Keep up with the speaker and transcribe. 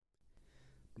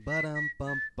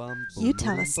You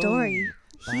tell a story.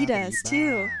 He does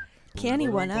too. Can he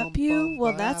one-up you?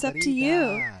 Well, that's up to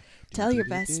you. Tell your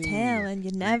best tale and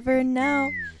you never know.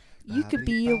 You could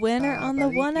be a winner on the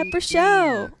One-Upper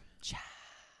Show.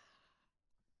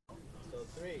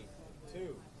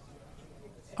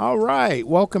 All right,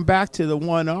 welcome back to the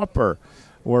One-Upper,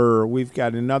 where we've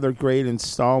got another great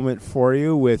installment for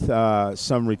you with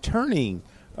some returning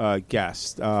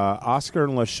guests. Oscar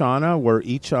and Lashana were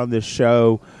each on this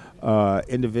show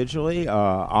individually.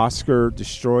 Oscar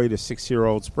destroyed a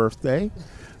 6-year-old's birthday,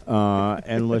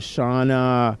 and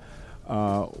Lashana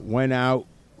went out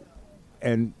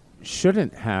and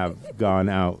shouldn't have gone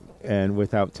out and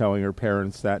without telling her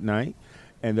parents that night.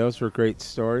 And those were great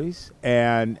stories.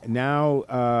 And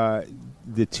now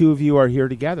the two of you are here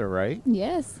together, right?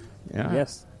 Yes. Yeah.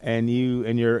 Yes. And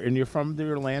you're from the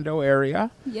Orlando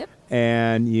area. Yep.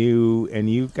 And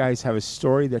you guys have a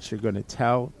story that you're going to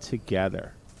tell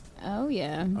together. Oh,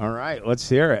 yeah. All right, let's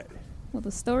hear it. Well,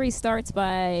 the story starts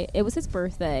by, it was his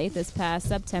birthday this past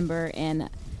September, and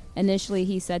initially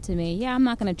he said to me, yeah, I'm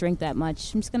not going to drink that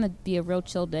much. I'm just going to be a real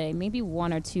chill day, maybe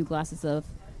 1 or 2 glasses of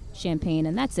champagne,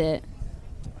 and that's it.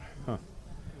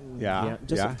 Yeah.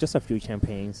 Just a few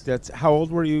champagnes. That's how old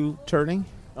were you turning?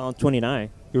 29.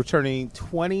 You were turning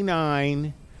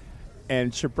 29, and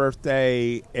it's your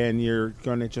birthday, and you're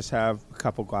going to just have a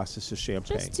couple glasses of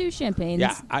champagne. Just 2 champagnes.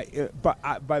 Yeah.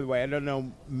 By the way, I don't know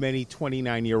many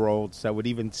 29-year-olds that would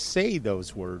even say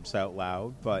those words out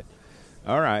loud. But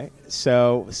all right.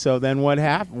 So then what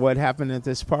happened? What happened at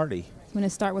this party? I'm going to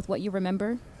start with what you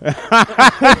remember.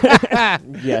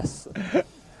 Yes.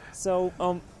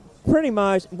 So pretty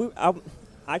much,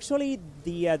 actually,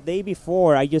 the day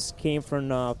before, I just came from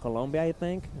Colombia, I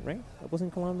think, right? I was in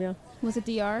Colombia. Was it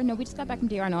DR? No, we just got back from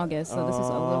DR in August, so this is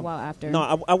a little while after.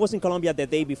 No, I was in Colombia the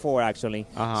day before, actually.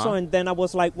 Uh-huh. So, and then I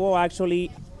was like, well, actually,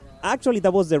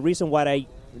 that was the reason why I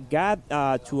got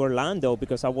to Orlando,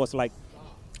 because I was like,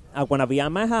 I want to be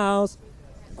at my house,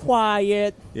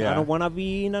 quiet. Yeah. I don't want to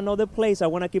be in another place. I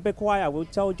want to keep it quiet. I will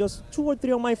tell just 2 or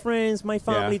 3 of my friends, my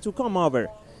family, to come over.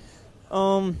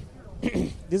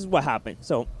 This is what happened.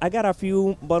 So I got a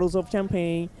few bottles of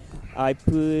champagne. I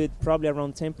put probably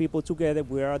around 10 people together.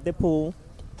 We were at the pool.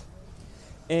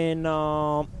 And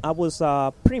I was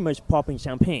pretty much popping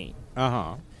champagne.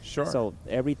 Uh-huh. Sure. So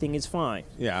everything is fine.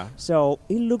 Yeah. So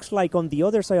it looks like on the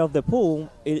other side of the pool,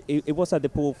 it was at the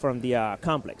pool from the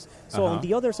complex. So on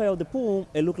the other side of the pool,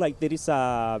 it looked like there is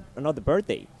another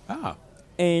birthday. Oh.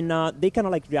 And they kind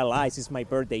of like realize it's my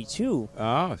birthday too.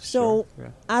 Oh, So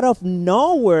sure. out of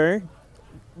nowhere,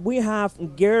 we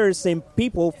have girls and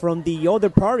people from the other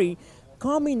party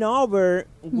coming over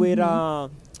with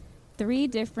 3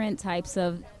 different types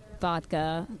of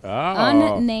vodka, Oh.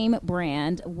 unnamed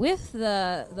brand, with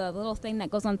the little thing that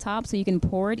goes on top so you can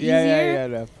pour it easier.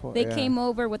 Yeah. They came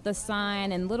over with the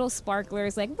sign and little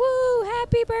sparklers like, woo,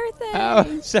 happy birthday.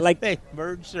 Oh, so Like- they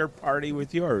merged their party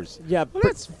with yours. Yeah, Well,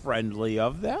 that's friendly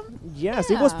of them. Yes,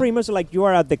 Yeah. it was pretty much like you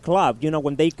are at the club. You know,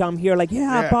 when they come here, like,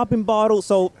 Yeah. popping bottles.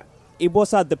 So it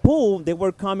was at the pool. They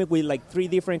were coming with like 3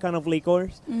 different kind of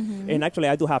liquors. And actually,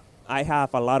 I have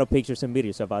a lot of pictures and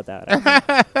videos about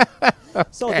that.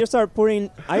 So they start pouring.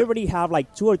 I already have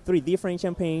like 2 or 3 different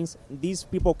champagnes. These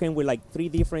people came with like 3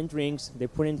 different drinks. They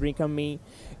put in drink on me,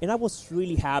 and I was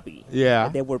really happy. Yeah.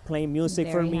 They were playing music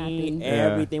for Very me. happy.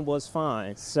 Yeah. Everything was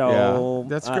fine. So Yeah.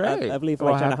 That's great. I believe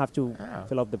Well, I kind of have to yeah.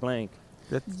 fill up the blank.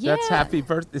 That's Yeah. happy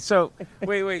birthday. So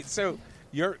wait. So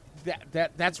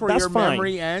that's where That's your fine.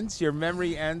 memory ends. Your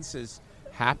memory ends as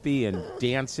happy and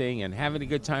dancing and having a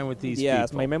good time with these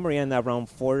Yes, people. my memory ended around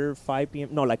 4 or 5 p.m.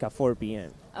 No, like at 4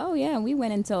 p.m. Oh, yeah, we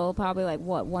went until probably like,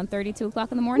 1:30, 2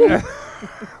 o'clock in the morning?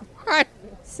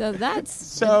 So that's...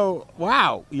 So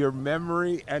wow, your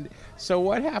memory and so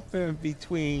what happened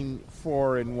between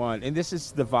 4 and 1? And this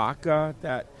is the vodka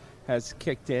that has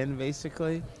kicked in,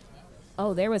 basically.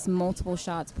 Oh, there was multiple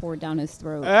shots poured down his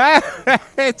throat.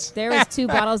 It's There was 2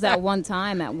 bottles at one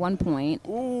time at one point.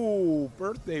 ooh,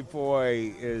 birthday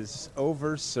boy is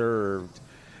overserved.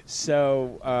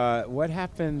 So what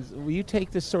happens? Will you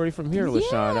take the story from here,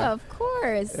 Lashana? Yeah, of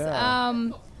course. Yeah.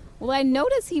 Well, I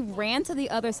noticed he ran to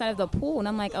the other side of the pool, and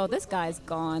I'm like, oh, this guy's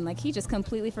gone. Like, he just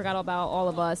completely forgot about all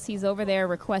of us. He's over there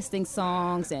requesting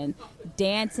songs and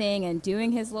dancing and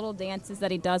doing his little dances that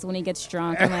he does when he gets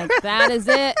drunk. I'm like, that is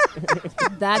it.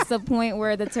 That's the point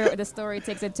where the story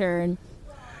takes a turn.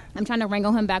 I'm trying to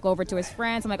wrangle him back over to his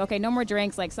friends. I'm like, okay, no more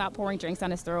drinks. Like, stop pouring drinks down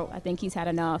his throat. I think he's had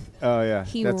enough. Oh, yeah.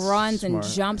 He That's runs and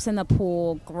smart. jumps in the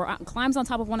pool, climbs on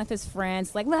top of one of his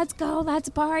friends, like, let's go, let's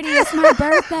party. It's my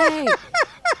birthday.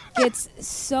 gets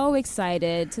so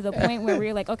excited to the point where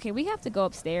we're like, okay, we have to go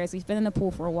upstairs. We've been in the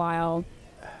pool for a while.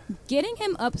 Getting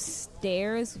him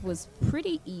upstairs was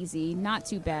pretty easy, not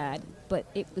too bad, but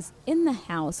it was in the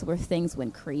house where things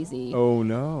went crazy. Oh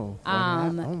no! Oh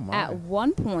my! At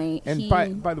one point, And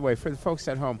by the way, for the folks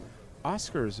at home,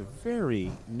 Oscar is a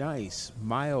very nice,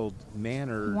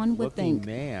 mild-mannered looking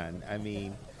man. I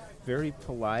mean, very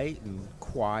polite and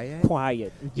quiet.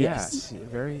 Quiet. Yes.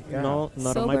 Very. Yeah. No,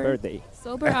 not on my birthday.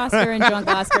 Sober Oscar and drunk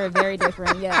Oscar are very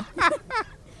different. Yeah.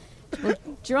 Well,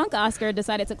 drunk Oscar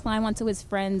decided to climb onto his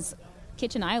friend's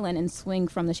kitchen island and swing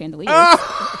from the chandeliers.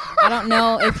 I don't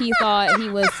know if he thought he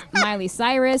was Miley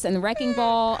Cyrus and the Wrecking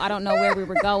Ball. I don't know where we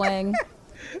were going.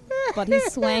 But he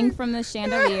swung from the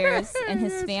chandeliers, and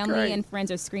his family and friends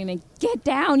are screaming, "Get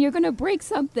down, you're going to break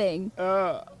something."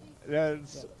 Oh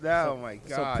my God.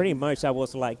 So pretty much I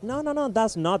was like, no,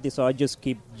 that's not this. So I just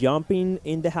keep jumping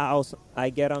in the house. I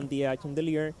get on the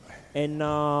chandelier, and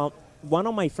one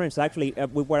of my friends, actually,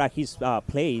 we were at his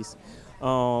place.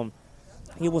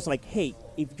 He was like, hey,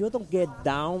 if you don't get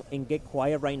down and get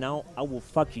quiet right now, I will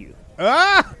fuck you.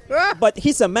 But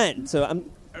he's a man, so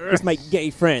he's my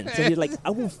gay friend. So he's like, I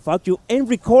will fuck you and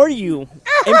record you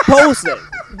and post it.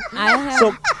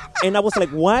 And I was like,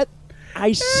 what?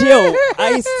 I chill.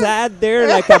 I sat there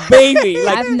like a baby.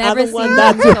 Like, I've never seen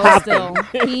that him to so happen.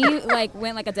 still. He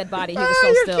went like a dead body. He was so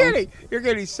You're still. kidding. You're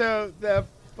kidding. So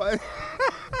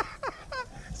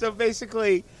so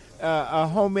basically, a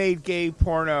homemade gay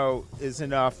porno is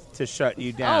enough to shut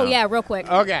you down. Oh yeah, real quick.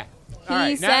 Okay. All He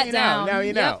right. sat down. Now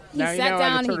you know. Yep. He Now you sat know how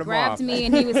down to and turn he him grabbed off. me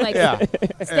and he was like, Yeah.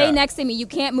 "Stay Yeah. next to me. You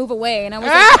can't move away." And I was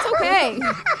like, "It's okay.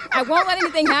 I won't let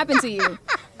anything happen to you."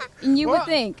 And you would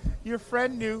think, Your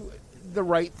friend knew the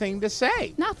right thing to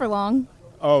say. not for long.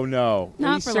 Oh no! Are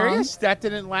Not you for serious? That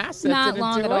didn't last. That Not didn't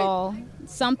long do at it? all.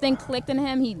 Something clicked in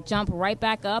him. He jumped right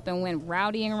back up and went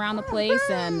rowdying around the place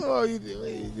and Oh, you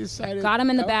decided. got him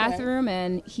in the okay. bathroom.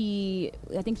 And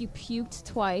I think you puked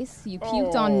twice. You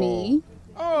puked on me.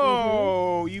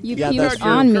 Oh, you You puked puked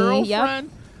on on your me, yep. girlfriend?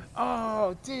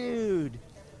 Oh, dude.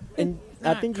 And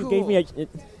I Not think you cool. gave me a...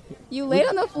 You laid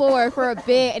on the floor for a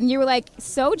bit, and you were like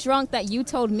so drunk that you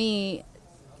told me,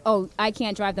 "Oh, I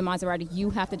can't drive the Maserati. You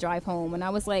have to drive home." And I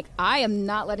was like, "I am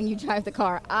not letting you drive the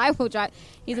car. I will drive."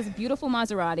 He's this beautiful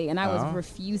Maserati, and I was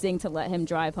refusing to let him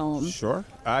drive home. Sure.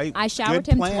 I showered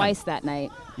good him plan. twice that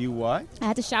night. You what? I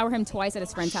had to shower him twice at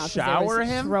his friend's house. 'Cause Shower there was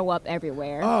him? Throw up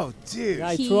everywhere. Oh, dude. Yeah,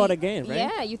 I threw out again, right?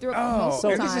 Yeah, you threw up Oh, multiple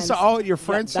and times. is this all at your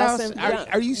friend's that's house? him, yeah.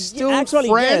 Are you still actually,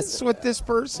 friends yes. with this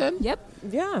person? Yep.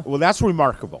 Yeah. Well, that's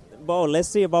remarkable. Well, let's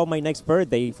see about my next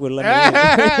birthday if we'll let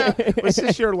me in. Was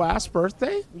this your last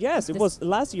birthday? Yes, it was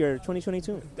last year,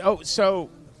 2022.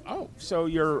 So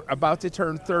you're about to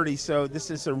turn 30. So this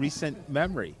is a recent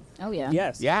memory. Oh yeah.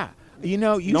 Yes. Yeah. You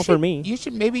know, you Not should, for me. You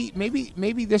should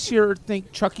maybe this year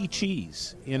think Chuck E.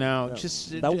 Cheese. You know, just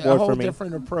that would a work whole for me.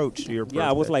 different approach to your birthday. Yeah,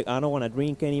 I was like, I don't want to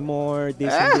drink anymore.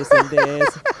 This and this and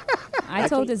this. I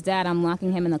told his dad I'm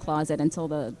locking him in the closet until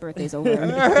the birthday's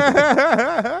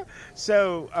over.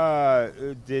 So,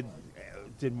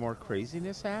 did more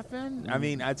craziness happen? I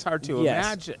mean, it's hard to Yes.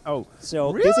 imagine. Oh,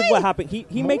 So really? this is what happened.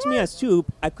 He makes me More? a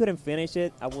soup. I couldn't finish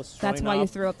it. I was That's throwing why you up.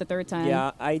 threw up the third time.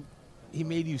 Yeah, He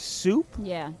made you soup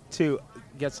Yeah. to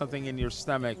get something in your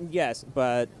stomach. yes,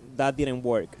 but that didn't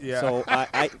work. Yeah. So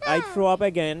I threw up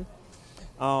again.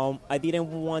 I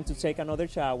didn't want to take another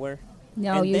shower.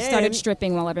 No, And you started then,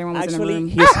 stripping while everyone was in the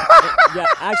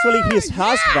Actually, room. his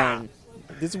husband.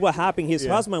 This is what happened. His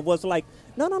husband was like,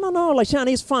 no, Lashana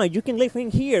is fine. You can leave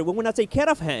him here. We will not take care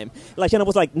of him. Lashana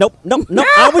was like, nope.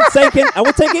 I would take him. I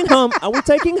would take him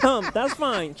home. That's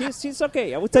fine. He's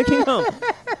okay. I would take him home.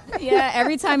 Yeah,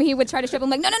 every time he would try to strip, I'm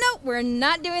like, no, we're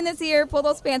not doing this here. Pull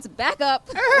those pants back up.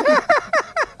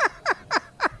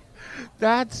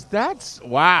 That's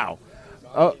wow.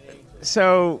 Oh,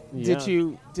 so Yeah. did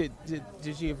you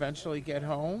eventually get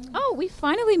home? Oh, we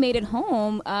finally made it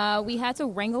home. We had to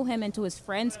wrangle him into his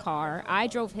friend's car. I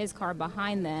drove his car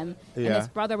behind them, and Yeah. his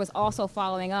brother was also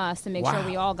following us to make sure Wow.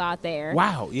 we all got there.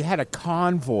 Wow, you had a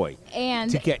convoy And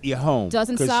to get you home.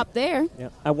 doesn't 'Cause- stop there. Yeah.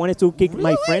 I wanted to kick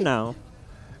my Really? friend out.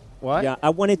 What? Yeah, I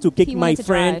wanted to kick He my wanted to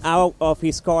friend drive. out of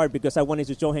his car because I wanted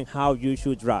to show him how you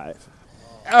should drive.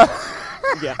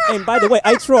 Yeah, and by the way,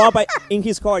 I threw up in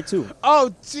his car too.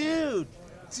 Oh, dude.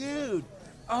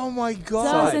 Oh my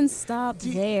God. Doesn't stop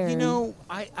there. You know,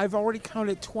 I've already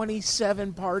counted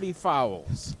 27 party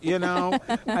fouls. You know,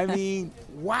 I mean,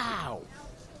 wow.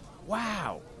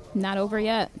 Not over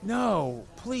yet. No,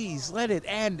 please let it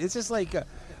end. It's just like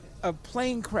a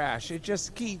plane crash. It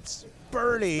just keeps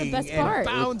burning best and part.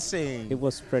 bouncing. It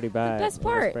was pretty bad. best It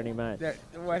part. was pretty bad.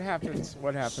 what happens?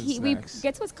 What happens We next?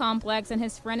 get to his complex, and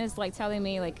his friend is like telling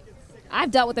me like, I've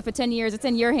dealt with it for 10 years. It's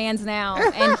in your hands now.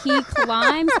 And he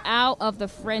climbs out of the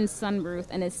friend's sunroof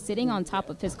and is sitting on top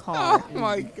of his car. Oh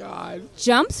my God!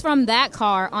 Jumps from that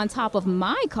car on top of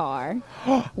my car.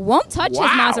 Won't touch Wow.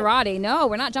 his Maserati. No,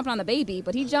 we're not jumping on the baby.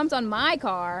 But he jumped on my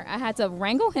car. I had to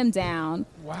wrangle him down.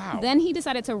 Wow. Then he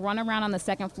decided to run around on the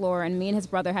second floor, and me and his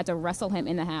brother had to wrestle him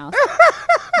in the house.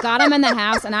 Got him in the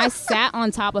house, and I sat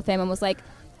on top of him and was like,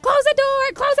 close the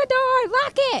door,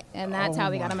 lock it. And that's how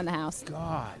we got him in the house.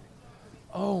 God.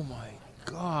 Oh my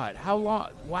God! How long?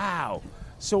 Wow.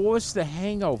 So what was the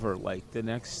hangover like the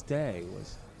next day?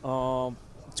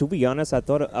 To be honest, I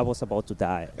thought I was about to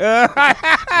die.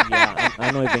 Yeah,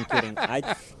 I'm not even kidding.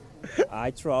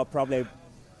 I tried probably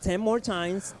 10 more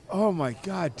times, Oh my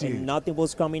God, dude! and nothing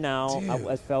was coming out. Dude.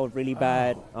 I felt really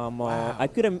bad. Wow. I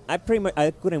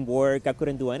couldn't work. I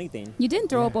couldn't do anything. You didn't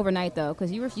throw up overnight, though,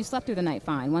 because you slept through the night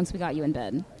fine once we got you in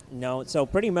bed. No, so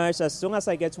pretty much as soon as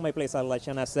I get to my place, as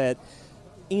Lashana said,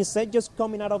 instead just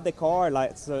coming out of the car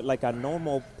like a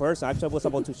normal person. Actually, I was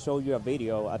about to show you a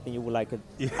video. I think you would like it.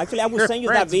 Actually, I will send you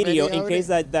that Friends video in video, case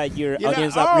that your You know-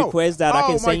 audience oh, requests that. I oh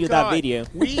can my send you that God. video.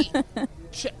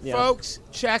 Yeah. Folks,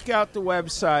 check out the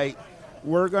website.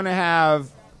 We're going to have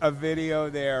a video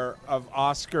there of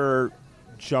Oscar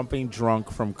jumping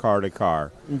drunk from car to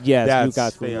car. Yes, That's you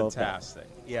guys will love that. fantastic.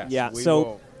 Yes, Yeah, we so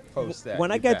will post that.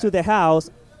 When I You get bet. to the house,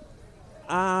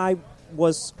 I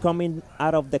was coming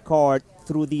out of the car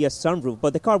through the sunroof,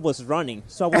 but the car was running.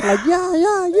 So I was like,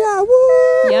 yeah,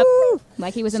 woo! Yep.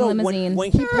 Like he was in So a limousine.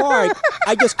 when he parked,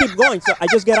 I just keep going. So I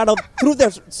just get out of through the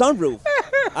sunroof.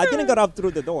 I didn't get out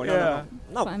through the door. Yeah.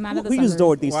 No. I'm out of the We use sunroof.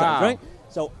 door these Wow. times, right?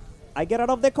 So I get out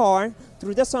of the car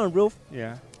through the sunroof.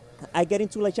 Yeah. I get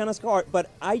into Lashana's car, but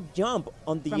I jump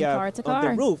on the From car to on the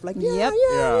car. roof, like Yep.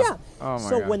 Yeah. Oh, my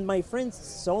so God. when my friends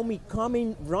saw me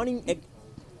coming, running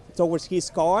towards his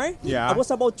car, Yeah. I was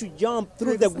about to jump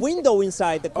through the window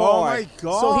inside the Oh car. my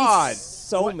God! So he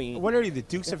saw what, me. What are you, the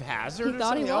Dukes of Hazzard? He or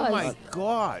thought he something? Oh was. my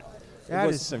God! That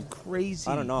was- is some crazy.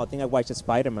 I don't know. I think I watched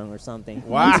Spider-Man or something.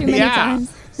 Wow! Too many yeah.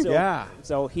 times. So, Yeah.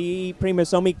 So he pretty much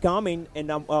saw me coming, and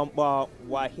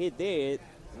what he did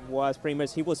was pretty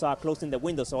much he was closing the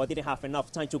window, so I didn't have enough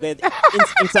time to get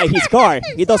inside his car.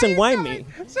 He doesn't want me.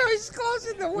 So he's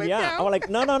closing the window. Yeah, I was like,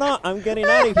 no, I'm getting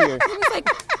out of here. He was like,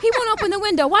 he won't open the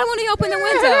window. Why won't he open the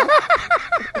window?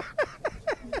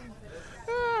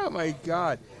 Oh my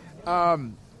God.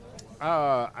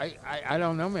 I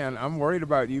don't know, man. I'm worried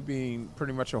about you being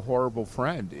pretty much a horrible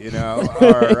friend, you know.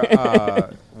 Or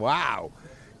wow,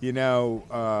 you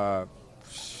know.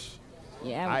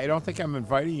 Yeah. I don't think I'm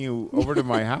inviting you over to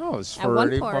my house At for one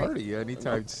any part. party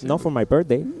anytime soon. Not for my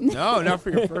birthday. No, not for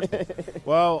your birthday.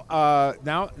 Well,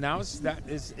 now is there?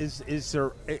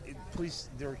 Please,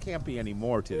 there can't be any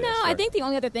more to this. No, I right? think the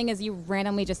only other thing is you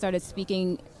randomly just started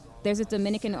speaking. There's a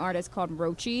Dominican artist called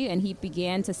Rochi, and he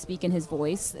began to speak in his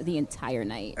voice the entire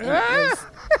night. And it was-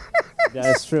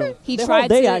 That's true. He the tried whole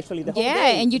day, to- actually. The whole yeah,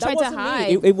 day. and you That tried to wasn't me.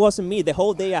 hide. It wasn't me. The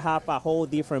whole day I have a whole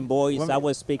different voice. Let me- I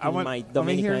was speaking my let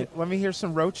me hear. Dominican. Let me hear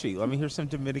some Rochi. Let me hear some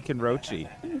Dominican Rochi.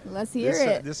 Let's hear This,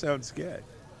 it. this sounds good.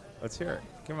 Let's hear it.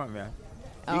 Come on, man.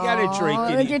 You got to drink. Oh,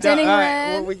 it. you're turning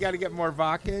red. Well, we got to get more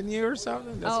vodka in you or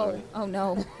something. That's all right. Oh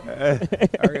no.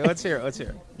 Okay, let's hear it. Let's hear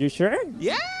it. You sure?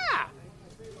 Yeah.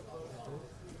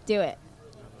 Do it.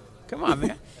 Come on,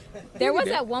 man. There was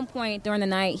at one point during the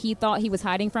night he thought he was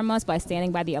hiding from us by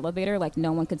standing by the elevator like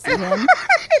no one could see him.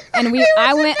 And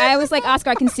I was like, Oscar,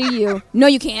 I can see you. No,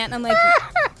 you can't. I'm like,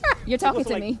 you're It talking was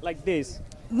to like, me. like this.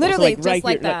 Literally, It was just right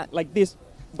like here, that. like this.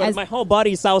 But As- my whole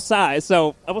body is outside,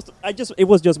 so it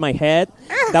was just my head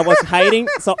that was hiding.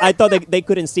 So I thought they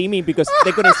couldn't see me because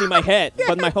they couldn't see my head,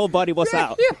 but my whole body was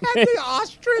out. You had the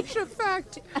ostrich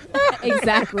effect.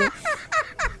 Exactly.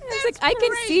 It's like, I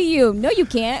can see you. No, you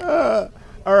can't.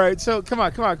 All right, so come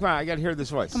on. I got to hear this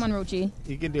voice. Come on, Rochi.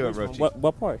 You can do it, Rochi.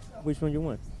 What part? Which one you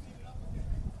want?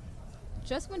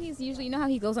 Just when he's usually, you know how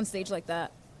he goes on stage like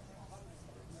that?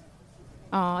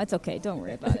 Oh, it's okay. Don't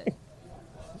worry about it.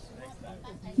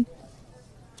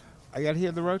 I got to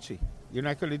hear the Rochi. You're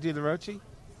not going to do the Rochi?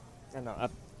 I know.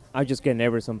 I just get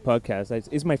nervous on podcasts.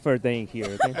 It's my first day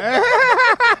here. Okay?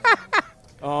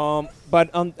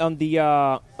 But on the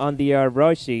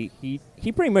Roshi,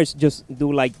 he pretty much just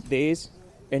do like this,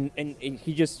 and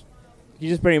he just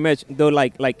pretty much do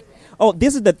like oh,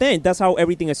 this is the thing. That's how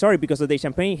everything is started because of the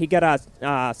champagne. He got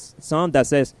a song that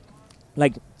says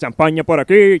like champaña por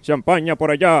aquí, champaña por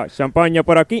allá, champaña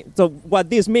por aquí. So what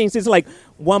this means is like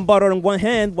one bottle on one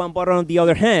hand, one bottle on the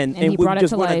other hand, And he we brought it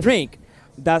just to want to life. drink.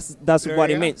 That's There what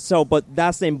you it go. means. So, but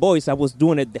that same voice, I was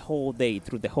doing it the whole day,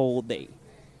 through the whole day.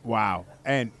 Wow.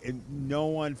 And no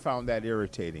one found that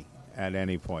irritating at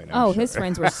any point. Oh, his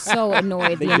friends were so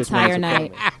annoyed the just wanted entire to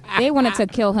night. kill They wanted to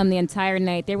kill him the entire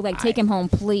night. They were like, take him home,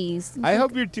 please. I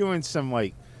hope you're doing some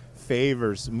like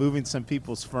favors, moving some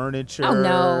people's furniture, Oh,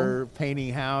 no.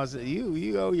 painting houses.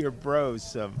 You owe your bros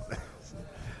some.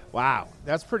 Wow,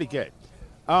 that's pretty good.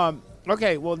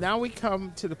 Okay, well now we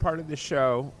come to the part of the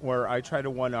show where I try to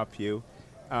one up you,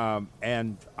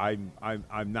 and I'm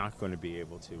not going to be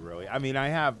able to really. I mean, I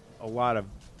have a lot of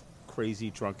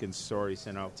crazy drunken stories,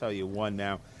 and I'll tell you one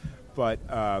now, but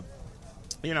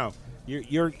you know,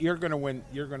 you're going to win.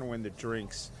 You're going to win the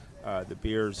drinks. The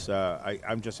beers,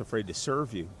 I'm just afraid to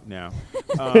serve you now.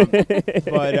 But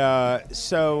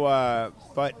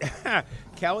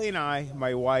Kelly and I,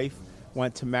 my wife,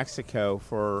 went to Mexico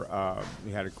for,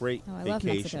 we had a great Oh, I love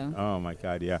vacation. Mexico. Oh, my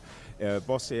God, yeah.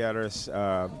 Dos Aires,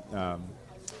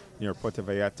 near Puerto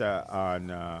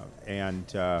Vallarta, and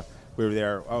we were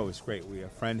there. Oh, it was great. A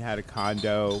friend had a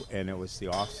condo, and it was the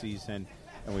off-season,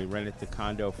 and we rented the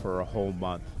condo for a whole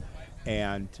month.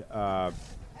 And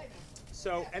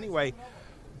so anyway,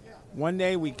 one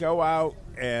day we go out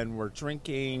and we're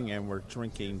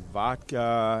drinking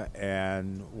vodka,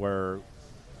 and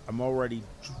I'm already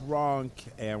drunk,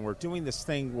 and we're doing this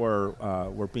thing where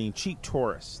we're being cheap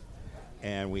tourists,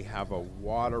 and we have a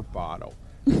water bottle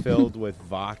filled with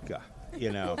vodka,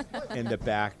 in the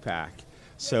backpack.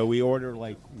 So we order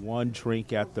like one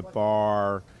drink at the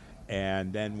bar,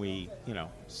 and then we,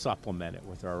 supplement it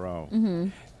with our own. Mm-hmm.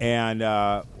 And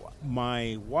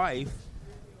my wife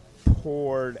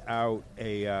poured out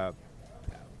a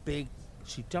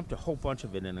she dumped a whole bunch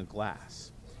of it in a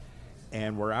glass.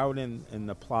 And we're out in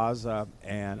the plaza,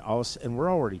 and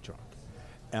we're already drunk.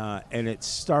 And it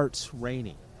starts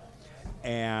raining.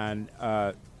 And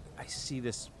I see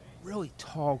this really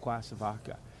tall glass of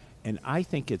vodka, and I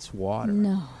think it's water.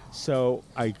 No. So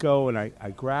I go and I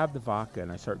grab the vodka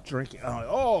and I start drinking. I'm like,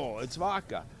 oh, it's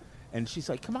vodka. And she's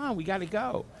like, come on, we got to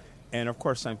go. And, of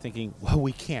course, I'm thinking, well,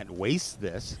 we can't waste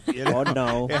this. Oh,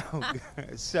 no.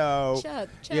 So, Chug,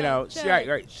 chug.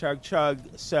 right, chug.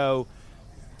 So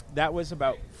that was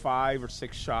about 5 or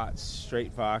 6 shots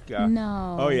straight vodka.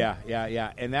 No. Oh,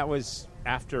 yeah. And that was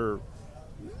after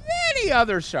many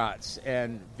other shots.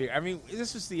 And, I mean,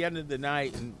 this was the end of the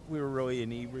night, and we were really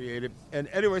inebriated. And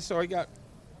anyway, so I got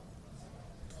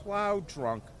plowed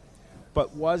drunk,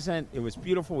 but it was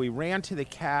beautiful. We ran to the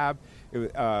cab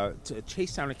to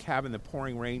chase down a cab in the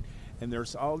pouring rain, and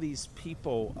there's all these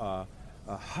people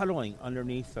huddling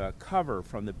underneath cover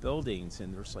from the buildings,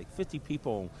 and there's like 50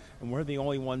 people, and we're the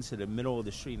only ones in the middle of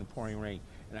the street in the pouring rain.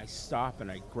 And I stop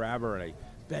and I grab her and I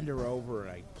bend her over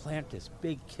and I plant this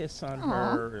big kiss on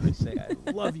her, and I say,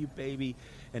 I love you, baby.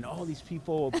 And all these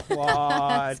people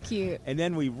applaud. That's cute. And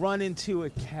then we run into a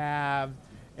cab,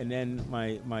 and then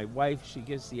my wife, she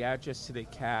gives the address to the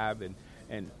cab,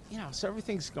 and so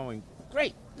everything's going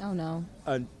great Oh, no.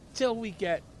 until we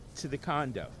get to the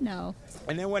condo. No.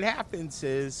 And then what happens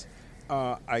is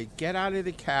I get out of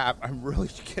the cab. I'm really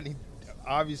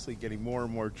obviously getting more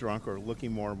and more drunk, or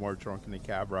looking more and more drunk in the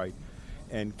cab ride.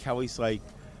 And Kelly's like,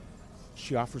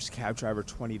 she offers cab driver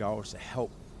 $20 to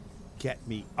help get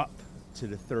me up to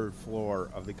the 3rd floor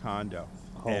of the condo.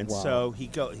 Oh, and wow. so he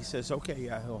says, okay,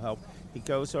 yeah, he'll help. He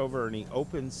goes over and he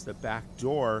opens the back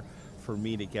door for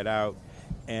me to get out.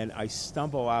 And I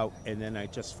stumble out, and then I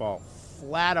just fall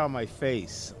flat on my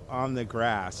face on the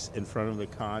grass in front of the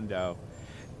condo.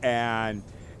 And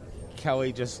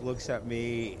Kelly just looks at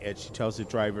me, and she tells the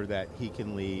driver that he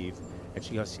can leave. And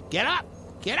she goes, get up,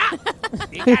 you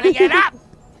gotta get up.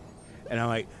 And I'm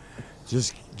like,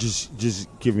 just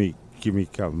give me a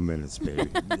couple minutes, baby.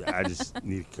 I just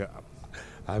need a couple.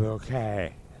 I'm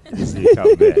okay. I just need a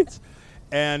couple minutes.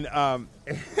 And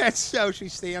so she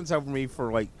stands over me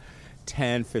for like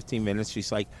 10, 15 minutes.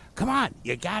 She's like, come on,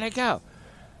 you gotta go.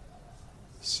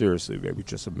 Seriously, baby,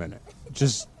 just a minute.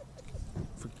 Just,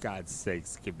 for God's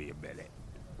sakes, give me a minute.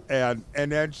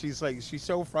 And then she's like, she's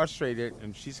so frustrated,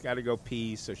 and she's got to go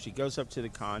pee, so she goes up to the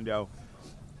condo,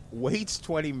 waits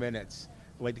 20 minutes,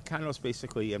 like the condo's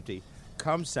basically empty,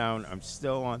 comes down, I'm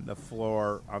still on the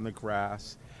floor, on the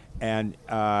grass, and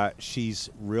she's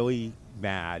really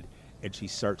mad, and she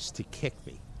starts to kick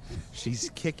me. She's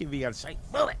kicking me on site,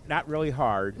 not really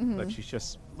hard, but she's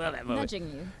just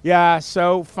Nudging you. Yeah,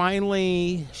 so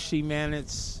finally she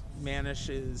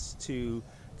manages to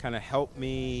kind of help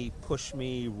me, push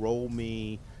me, roll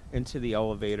me into the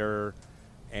elevator,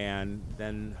 and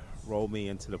then roll me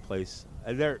into the place.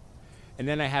 And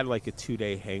then I had like a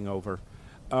 2-day hangover.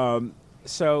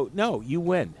 So no, you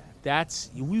win.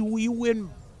 You win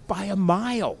by a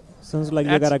mile. Sounds like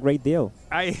you That's- got a great deal.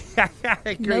 I got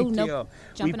a great no deal.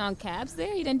 jumping on cabs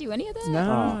there. You didn't do any of that.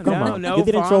 No, Come no, on. no You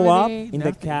didn't show up vomiting, in the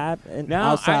nothing. cab and No,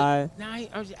 outside.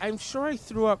 I'm sure I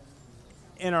threw up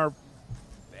in our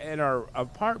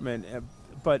apartment,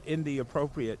 but in the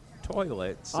appropriate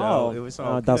toilet. So it was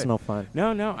all that's good. no fun. No,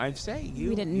 I'm saying you.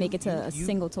 We didn't make it to a you-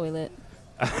 single toilet.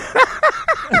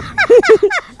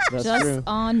 That's Just true.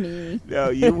 on me. No,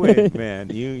 you win, man.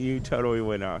 You totally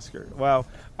win, Oscar. Well,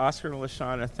 Oscar and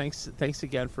Lashana, thanks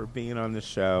again for being on the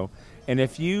show. And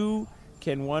if you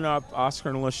can one up Oscar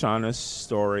and Lashana's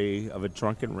story of a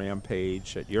drunken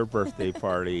rampage at your birthday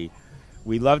party,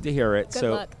 we love to hear it. Good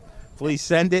so luck. please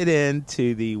send it in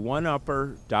to the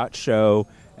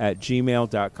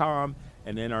oneupper.show@gmail.com.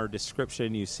 And in our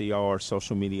description, you see all our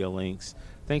social media links.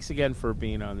 Thanks again for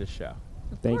being on the show.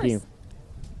 Thank you.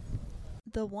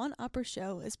 The One Upper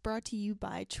Show is brought to you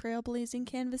by Trailblazing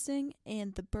Canvassing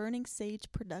and the Burning Sage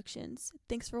Productions.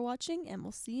 Thanks for watching, and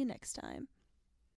we'll see you next time.